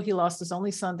 years ago, he lost his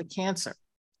only son to cancer.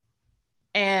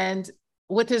 And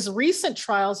with his recent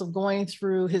trials of going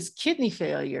through his kidney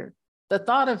failure, the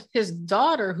thought of his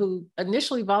daughter, who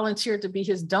initially volunteered to be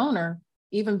his donor,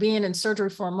 even being in surgery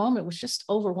for a moment, was just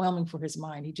overwhelming for his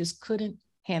mind. He just couldn't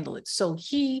handle it. So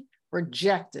he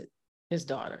rejected his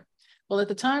daughter. Well, at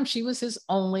the time, she was his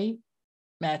only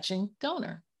matching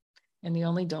donor and the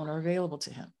only donor available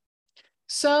to him.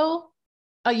 So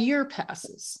a year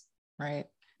passes, right?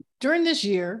 During this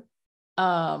year,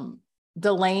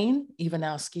 Delane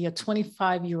Ivanowski, a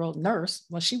 25-year-old nurse,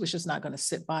 well, she was just not going to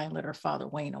sit by and let her father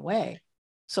wane away.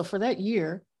 So for that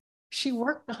year, she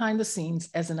worked behind the scenes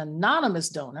as an anonymous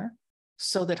donor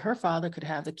so that her father could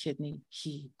have the kidney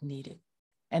he needed.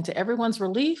 And to everyone's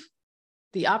relief,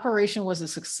 the operation was a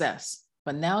success,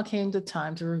 but now came the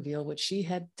time to reveal what she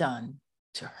had done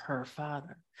to her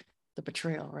father. The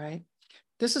betrayal, right?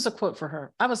 This is a quote for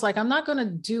her. I was like, I'm not going to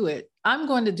do it. I'm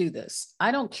going to do this.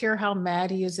 I don't care how mad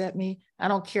he is at me. I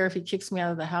don't care if he kicks me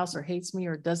out of the house or hates me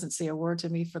or doesn't say a word to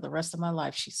me for the rest of my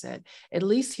life, she said. At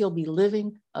least he'll be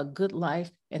living a good life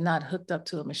and not hooked up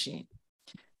to a machine.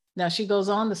 Now, she goes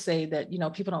on to say that,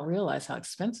 people don't realize how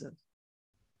expensive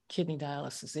kidney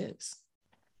dialysis is.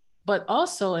 But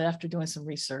also, after doing some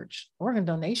research, organ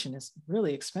donation is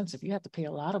really expensive. You have to pay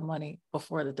a lot of money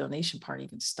before the donation part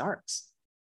even starts.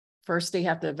 First, they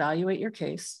have to evaluate your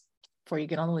case before you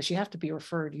get on the list. You have to be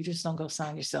referred. You just don't go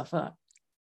sign yourself up.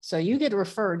 So you get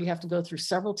referred. You have to go through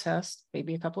several tests,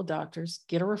 maybe a couple of doctors,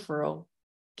 get a referral,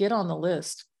 get on the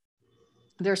list.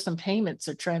 There's some payments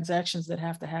or transactions that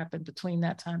have to happen between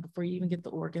that time before you even get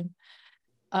the organ.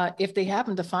 If they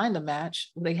happen to find a match,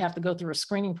 they have to go through a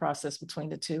screening process between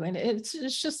the two. And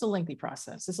it's just a lengthy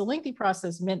process. It's a lengthy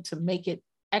process meant to make it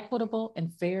equitable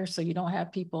and fair so you don't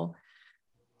have people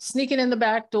sneaking in the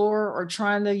back door or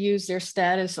trying to use their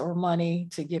status or money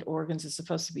to get organs. Is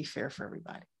supposed to be fair for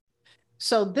everybody.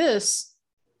 So this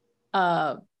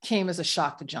came as a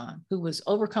shock to John, who was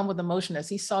overcome with emotion as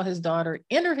he saw his daughter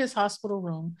enter his hospital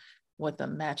room with a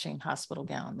matching hospital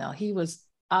gown. Now, he was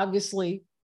obviously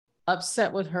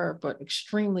upset with her, but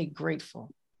extremely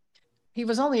grateful. He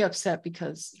was only upset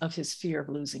because of his fear of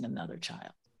losing another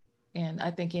child. And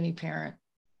I think any parent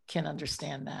can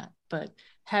understand that. But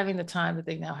having the time that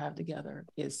they now have together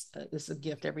is a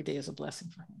gift. Every day is a blessing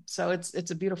for him. So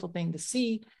it's a beautiful thing to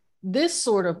see this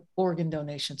sort of organ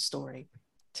donation story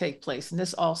take place. And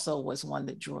this also was one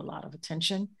that drew a lot of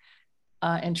attention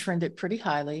and trended pretty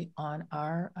highly on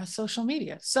our social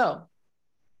media. So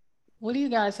what do you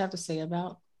guys have to say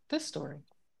about this story?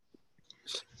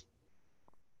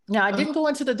 Now, I didn't go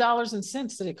into the dollars and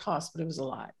cents that it cost, but it was a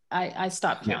lot. I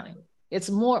stopped counting. Yeah. It's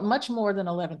much more than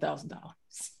 $11,000.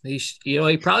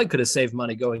 He probably could have saved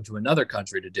money going to another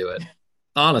country to do it.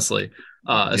 Honestly,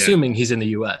 assuming he's in the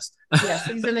U.S. Yes,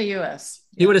 he's in the U.S.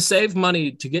 He would have saved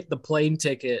money to get the plane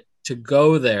ticket to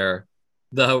go there,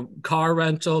 the car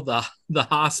rental, the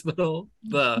hospital,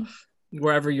 the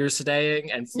wherever you're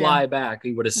staying, and fly back.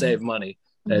 He would have saved money.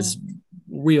 It's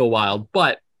real wild.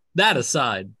 But that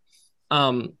aside,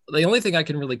 the only thing I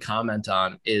can really comment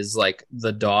on is like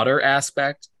the daughter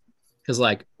aspect, because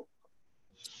like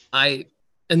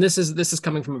and this is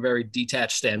coming from a very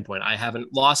detached standpoint. I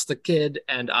haven't lost the kid,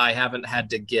 and I haven't had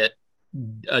to get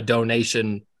a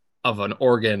donation of an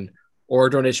organ or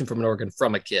a donation from an organ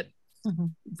from a kid,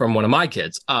 from one of my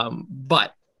kids.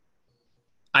 But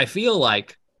I feel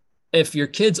like if your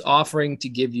kid's offering to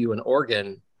give you an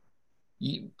organ,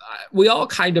 we all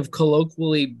kind of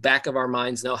colloquially back of our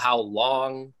minds know how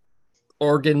long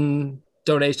organ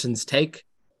donations take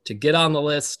to get on the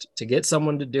list, to get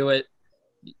someone to do it.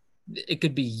 It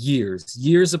could be years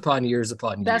upon years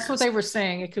upon years. That's what they were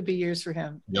saying. It could be years for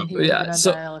him. Yep. He would have been on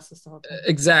dialysis the whole time.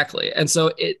 Exactly. And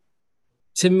so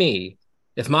to me,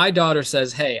 if my daughter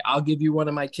says, hey, I'll give you one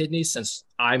of my kidneys since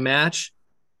I match,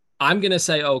 I'm going to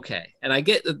say, okay. And I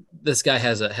get that this guy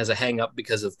has a hang up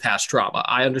because of past trauma.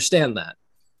 I understand that.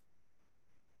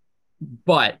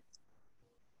 But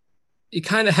you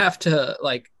kind of have to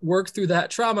like work through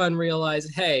that trauma and realize,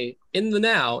 hey, in the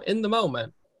now, in the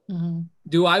moment,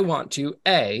 do I want to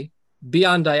be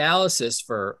on dialysis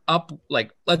for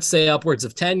let's say upwards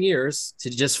of 10 years to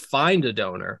just find a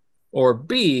donor, or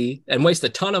B, and waste a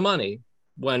ton of money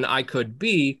when I could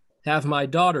B, have my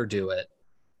daughter do it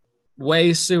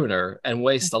way sooner and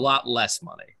waste a lot less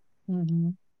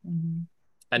money.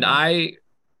 And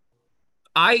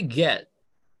I get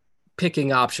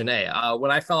picking option A.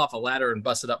 When I fell off a ladder and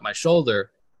busted up my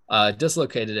shoulder,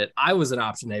 dislocated it, I was an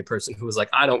option A person who was like,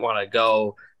 I don't want to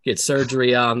go get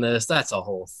surgery on this. That's a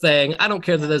whole thing. I don't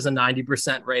care that there's a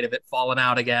 90% rate of it falling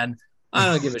out again. I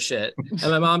don't give a shit.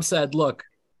 And my mom said, look,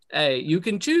 hey, you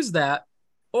can choose that,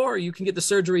 or you can get the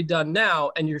surgery done now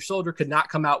and your shoulder could not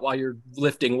come out while you're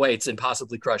lifting weights and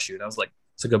possibly crush you. And I was like,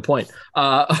 it's a good point.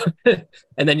 And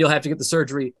then you'll have to get the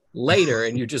surgery later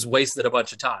and you just wasted a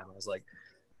bunch of time. I was like,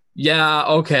 yeah,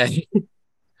 okay.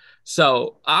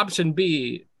 So option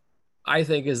B, I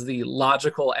think, is the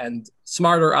logical and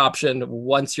smarter option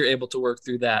once you're able to work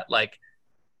through that like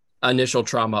initial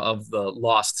trauma of the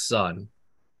lost son.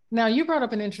 Now, you brought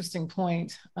up an interesting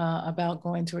point about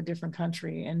going to a different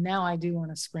country, and now I do want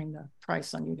to spring the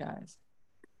price on you guys.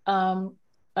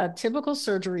 A typical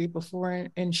surgery before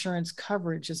insurance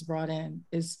coverage is brought in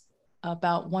is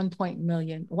about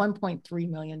 $1.3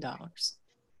 million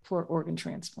for organ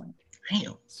transplant.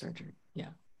 Damn. Surgery. Yeah.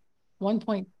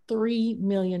 $1.3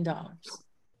 million.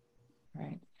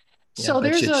 Right. Yeah, So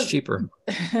there's it's cheaper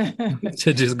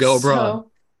to just go abroad.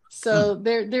 So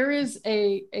there is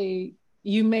a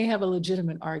you may have a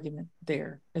legitimate argument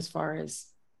there as far as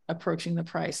approaching the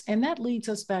price. And that leads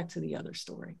us back to the other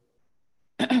story.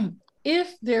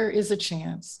 If there is a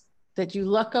chance that you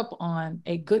luck up on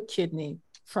a good kidney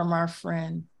from our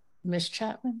friend Miss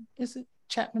Chapman, is it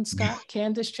Chapman Scott,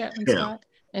 Candace Chapman Scott,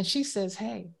 and she says,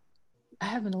 "Hey, I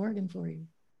have an organ for you.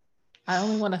 I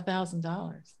only want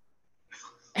 $1,000.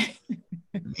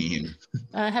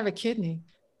 I have a kidney.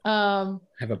 Have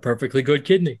a perfectly good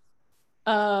kidney.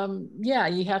 Yeah,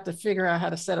 you have to figure out how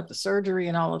to set up the surgery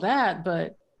and all of that,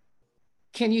 but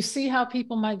can you see how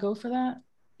people might go for that?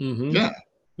 Mm-hmm.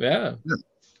 Yeah,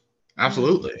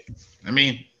 absolutely. I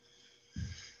mean,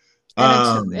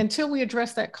 until we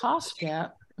address that cost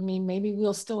gap, I mean, maybe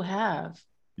we'll still have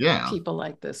people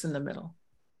like this in the middle.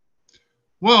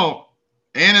 Well,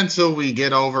 and until we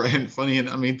get over, and funny,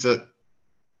 I mean, to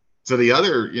the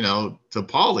other, to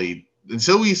Paulie,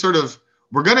 until we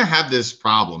we're going to have this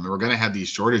problem and we're going to have these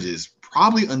shortages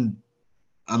probably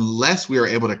unless we are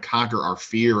able to conquer our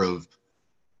fear of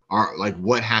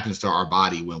what happens to our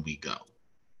body when we go.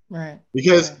 Right.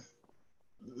 Because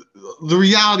the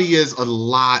reality is a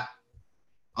lot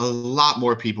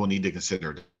more people need to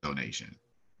consider donation.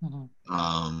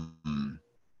 Mm-hmm.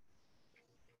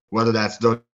 Whether that's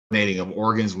donating of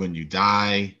organs when you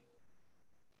die,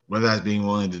 whether that's being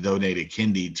willing to donate a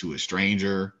kidney to a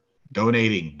stranger,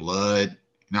 donating blood.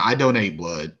 Now, I donate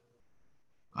blood.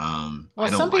 Well,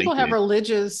 some people have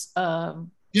religious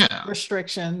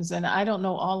restrictions, and I don't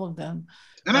know all of them.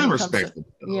 And I'm respectful.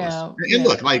 Yeah. And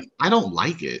look, I don't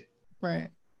like it. Right.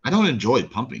 I don't enjoy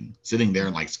pumping, sitting there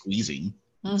and squeezing,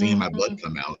 seeing my blood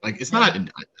come out. It's not. I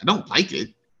don't like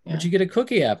it. Yeah. But you get a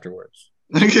cookie afterwards.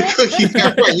 I get a cookie,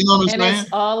 right? You know what I'm saying? And it's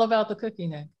all about the cookie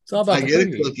now. It's all about I get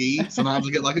a cookie. Sometimes I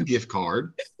get a gift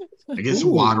card. I get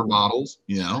some water bottles.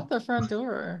 At the front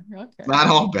door. Okay. Not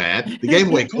all bad. They gave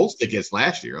away Colt tickets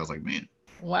last year. I was like, man.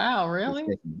 Wow, really?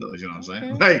 You know what I'm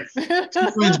saying?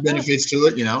 Some fringe benefits to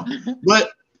it,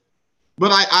 But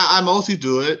I mostly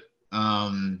do it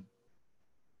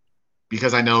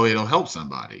because I know it'll help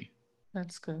somebody.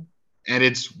 That's good. And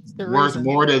it's worth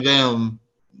more to them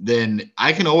than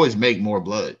I can always make more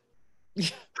blood.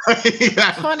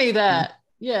 Funny that.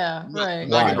 Yeah, right. I'm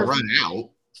not going to run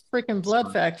out. Freaking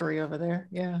blood factory over there.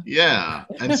 Yeah. Yeah.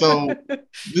 And so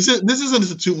this isn't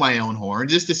to toot my own horn,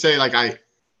 just to say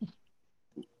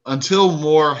until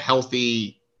more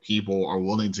healthy people are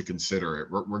willing to consider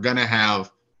it, we're going to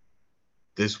have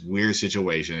this weird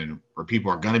situation where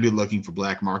people are going to be looking for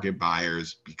black market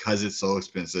buyers because it's so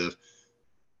expensive.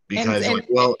 Because you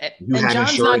have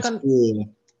insurance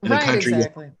pool in a country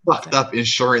with a fucked up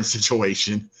insurance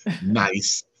situation.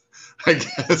 Nice. I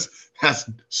guess that's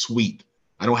sweet.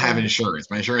 I don't have insurance.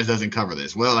 My insurance doesn't cover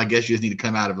this. Well, I guess you just need to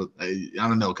come out of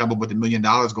come up with $1 million,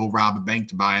 go rob a bank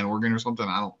to buy an organ or something.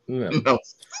 I don't know.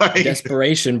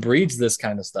 Desperation breeds this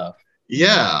kind of stuff.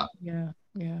 Yeah. Yeah.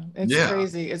 It's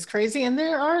crazy. It's crazy. And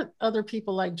there are other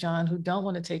people like John who don't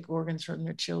want to take organs from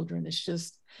their children. It's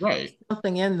just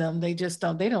something in them. They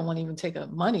don't want to even take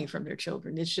money from their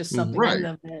children. It's just something in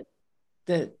them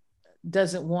that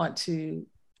doesn't want to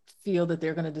feel that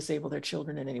they're going to disable their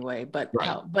children in any way. But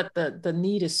the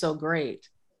need is so great,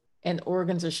 and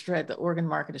organs are stretched. The organ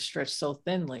market is stretched so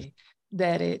thinly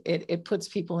that it puts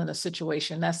people in a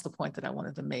situation. That's the point that I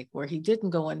wanted to make, where he didn't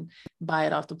go and buy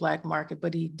it off the black market,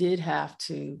 but he did have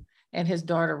to, and his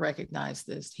daughter recognized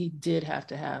this. He did have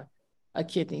to have a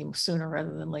kidney sooner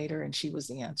rather than later, and she was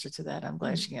the answer to that. I'm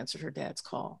glad she answered her dad's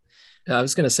call. I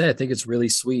was going to say, I think it's really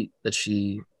sweet that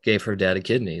she gave her dad a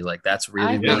kidney. That's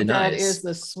really, really nice. That is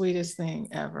the sweetest thing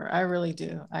ever. I really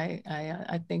do.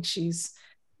 I think she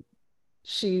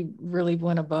really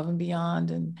went above and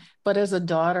beyond. But as a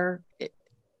daughter,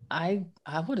 I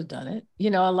would have done it.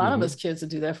 A lot of us kids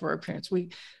would do that for our parents.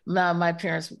 My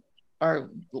parents are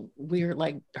weird,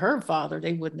 like her father,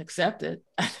 they wouldn't accept it.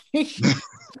 I think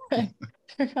they're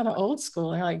kind of old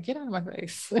school. They're like, get out of my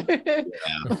face.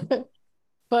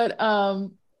 But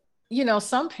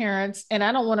some parents, and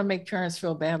I don't want to make parents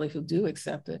feel badly who do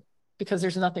accept it, because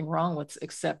there's nothing wrong with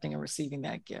accepting and receiving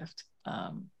that gift.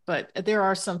 But there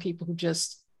are some people who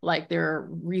just, there are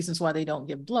reasons why they don't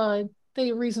give blood.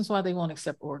 There are reasons why they won't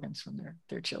accept organs from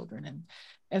their children.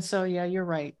 And so, yeah, you're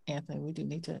right, Anthony. We do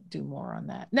need to do more on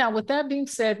that. Now, with that being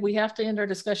said, we have to end our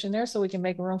discussion there so we can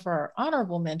make room for our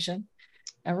honorable mention.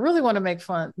 I really want to make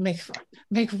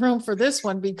room for this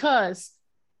one, because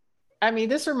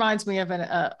this reminds me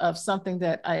of something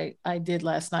that I did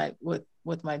last night with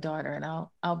with my daughter, and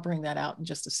I'll bring that out in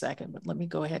just a second, but let me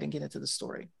go ahead and get into the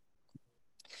story.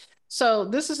 So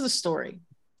this is the story.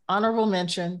 Honorable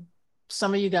mention.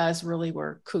 Some of you guys really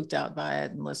were cooped out by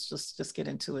it, and let's just get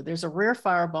into it. There's a rare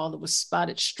fireball that was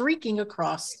spotted streaking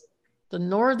across the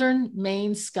northern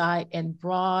Maine sky in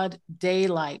broad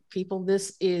daylight. People,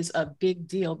 this is a big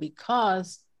deal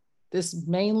because this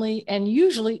mainly and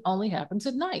usually only happens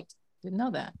at night. Didn't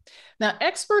know that. Now,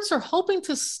 experts are hoping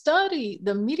to study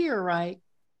the meteorite,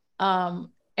 and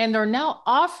they're now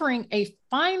offering a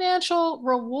financial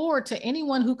reward to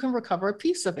anyone who can recover a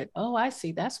piece of it. Oh, I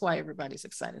see. That's why everybody's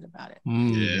excited about it.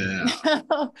 Yeah.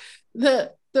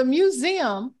 The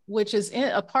museum, which is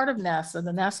a part of NASA,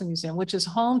 the NASA Museum, which is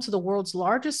home to the world's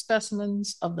largest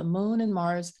specimens of the moon and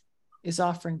Mars, is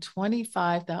offering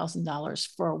 $25,000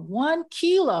 for 1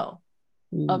 kilo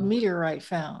of meteorite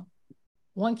found.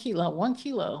 1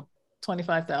 kilo,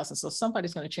 25,000. So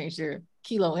somebody's going to change their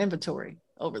kilo inventory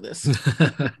over this.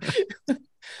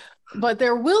 But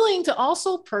they're willing to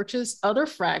also purchase other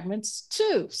fragments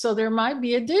too. So there might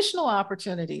be additional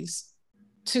opportunities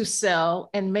to sell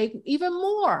and make even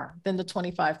more than the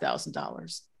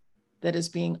 $25,000 that is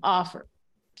being offered.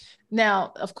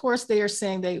 Now, of course, they are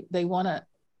saying they want to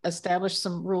establish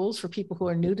some rules for people who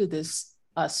are new to this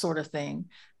sort of thing.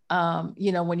 When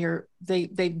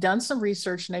they've done some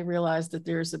research and they realized that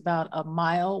there's about a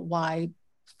mile wide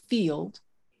field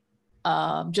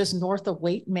just north of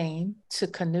Waite, Maine to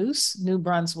Canoose, New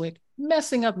Brunswick,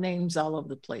 messing up names all over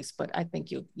the place, but I think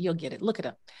you'll get it. Look it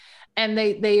up. And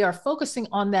they are focusing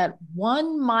on that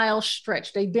 1 mile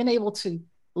stretch. They've been able to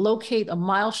locate a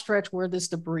mile stretch where this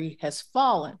debris has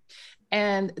fallen.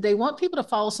 And they want people to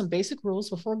follow some basic rules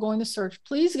before going to search.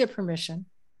 Please get permission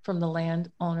from the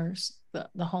landowners, the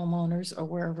homeowners, or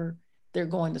wherever they're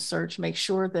going to search. Make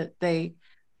sure that they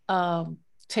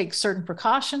take certain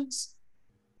precautions.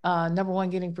 Number one,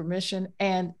 getting permission,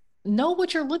 and know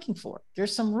what you're looking for.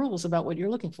 There's some rules about what you're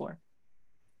looking for.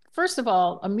 First of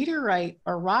all, a meteorite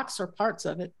or rocks or parts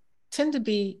of it tend to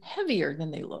be heavier than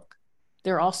they look.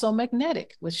 They're also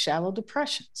magnetic with shallow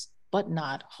depressions, but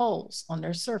not holes on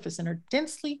their surface, and are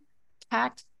densely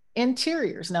packed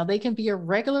interiors. Now, they can be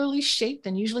irregularly shaped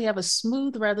and usually have a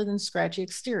smooth rather than scratchy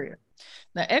exterior.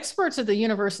 Now, experts at the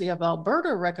University of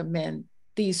Alberta recommend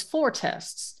these 4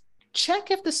 tests. Check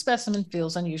if the specimen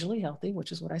feels unusually healthy,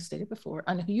 which is what I stated before,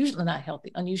 unusually not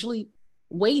healthy, unusually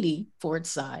weighty for its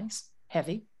size,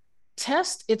 heavy.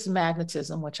 Test its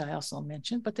magnetism, which I also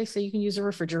mentioned, but they say you can use a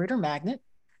refrigerator magnet.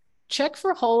 Check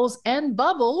for holes and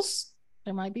bubbles.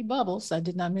 There might be bubbles. I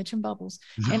did not mention bubbles.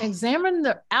 And examine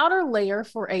the outer layer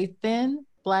for a thin,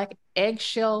 black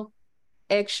eggshell-like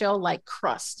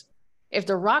crust. If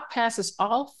the rock passes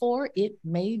all 4, it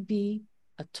may be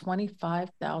a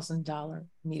 $25,000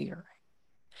 meteorite.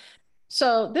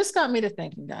 So this got me to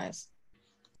thinking, guys.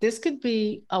 This could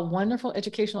be a wonderful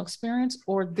educational experience,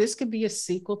 or this could be a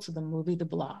sequel to the movie The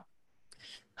Blob.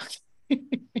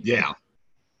 Yeah.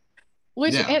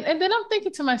 And then I'm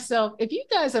thinking to myself, if you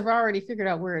guys have already figured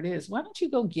out where it is, why don't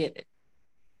you go get it?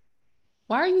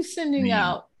 Why are you sending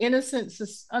out innocent,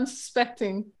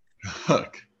 unsuspecting?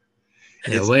 Look,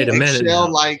 wait a minute.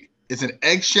 It's an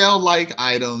eggshell-like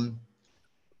item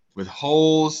with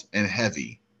holes and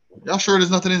heavy. Y'all sure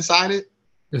there's nothing inside it?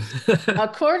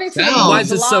 According to why is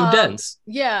it so dense?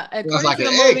 Yeah, it's like an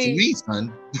egg to me,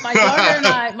 son. my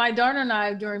daughter and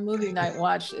I during movie night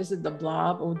watched, is it The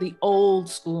Blob, or the old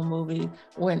school movie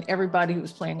when everybody who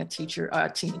was playing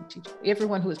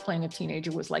everyone who was playing a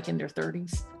teenager was like in their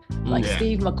 30s, like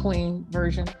Steve McQueen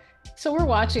version. So we're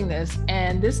watching this,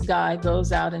 and this guy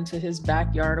goes out into his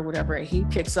backyard or whatever, and he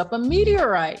picks up a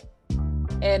meteorite,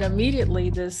 and immediately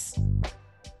this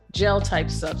gel type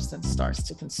substance starts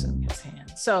to consume his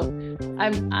hand. So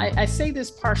I say this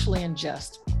partially in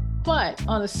jest, but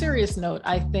on a serious note,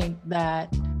 I think that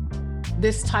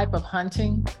this type of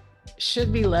hunting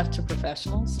should be left to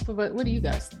professionals. But what do you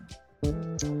guys think?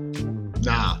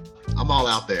 Nah, I'm all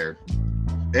out there.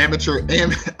 I'm all for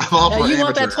you amateur.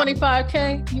 want that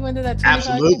 25K? You into that 25K?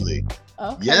 Absolutely.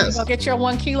 Okay. Yes. You gonna get your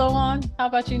 1 kilo on? How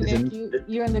about you, Nick?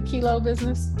 You're in the kilo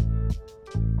business?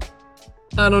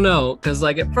 I don't know, because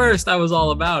like at first I was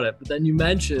all about it, but then you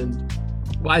mentioned,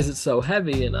 why is it so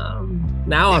heavy? And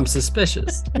now I'm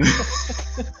suspicious.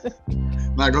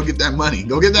 Nah, go get that money.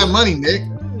 Go get that money, Nick.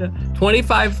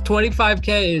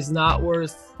 25K is not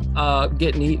worth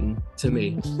getting eaten to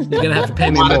me. You're gonna have to pay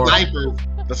me more.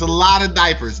 That's a lot of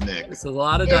diapers, Nick. It's a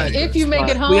lot of diapers. If you make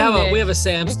it home, we have a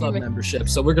Sam's Club membership,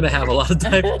 so we're gonna have a lot of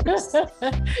diapers.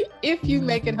 If you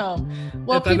make it home.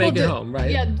 Well, if I make it home, right?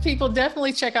 Yeah, people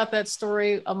definitely check out that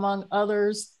story among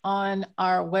others on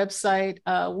our website.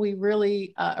 We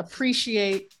really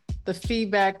appreciate the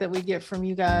feedback that we get from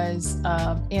you guys,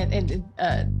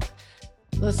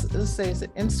 let's say that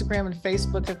Instagram and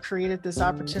Facebook have created this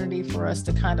opportunity for us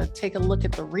to kind of take a look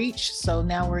at the reach. So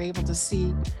now we're able to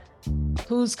see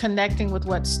who's connecting with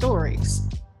what stories.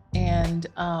 And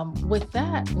with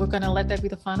that, we're going to let that be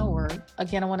the final word.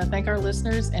 Again, I want to thank our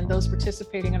listeners and those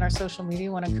participating in our social media.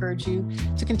 I want to encourage you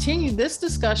to continue this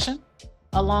discussion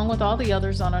along with all the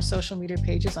others on our social media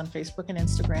pages on Facebook and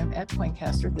Instagram at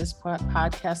Pointcaster. This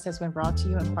podcast has been brought to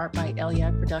you in part by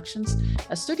Eliag Productions,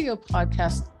 a studio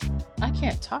podcast. I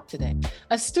can't talk today.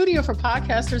 A studio for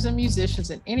podcasters and musicians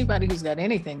and anybody who's got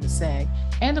anything to say.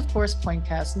 And of course,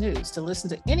 Pointcast News. To listen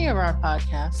to any of our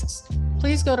podcasts,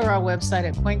 please go to our website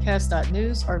at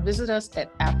pointcast.news or visit us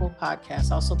at Apple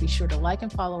Podcasts. Also, be sure to like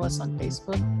and follow us on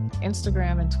Facebook,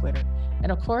 Instagram, and Twitter.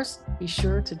 And of course, be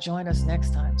sure to join us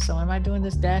next time. So am I doing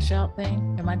this dash out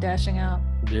thing? Am I dashing out?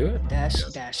 Do it.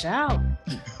 Dash out.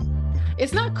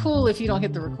 It's not cool if you don't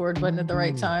hit the record button at the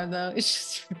right time, though.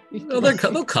 It's just No,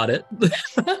 they'll cut it.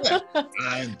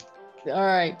 All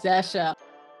right, dash out.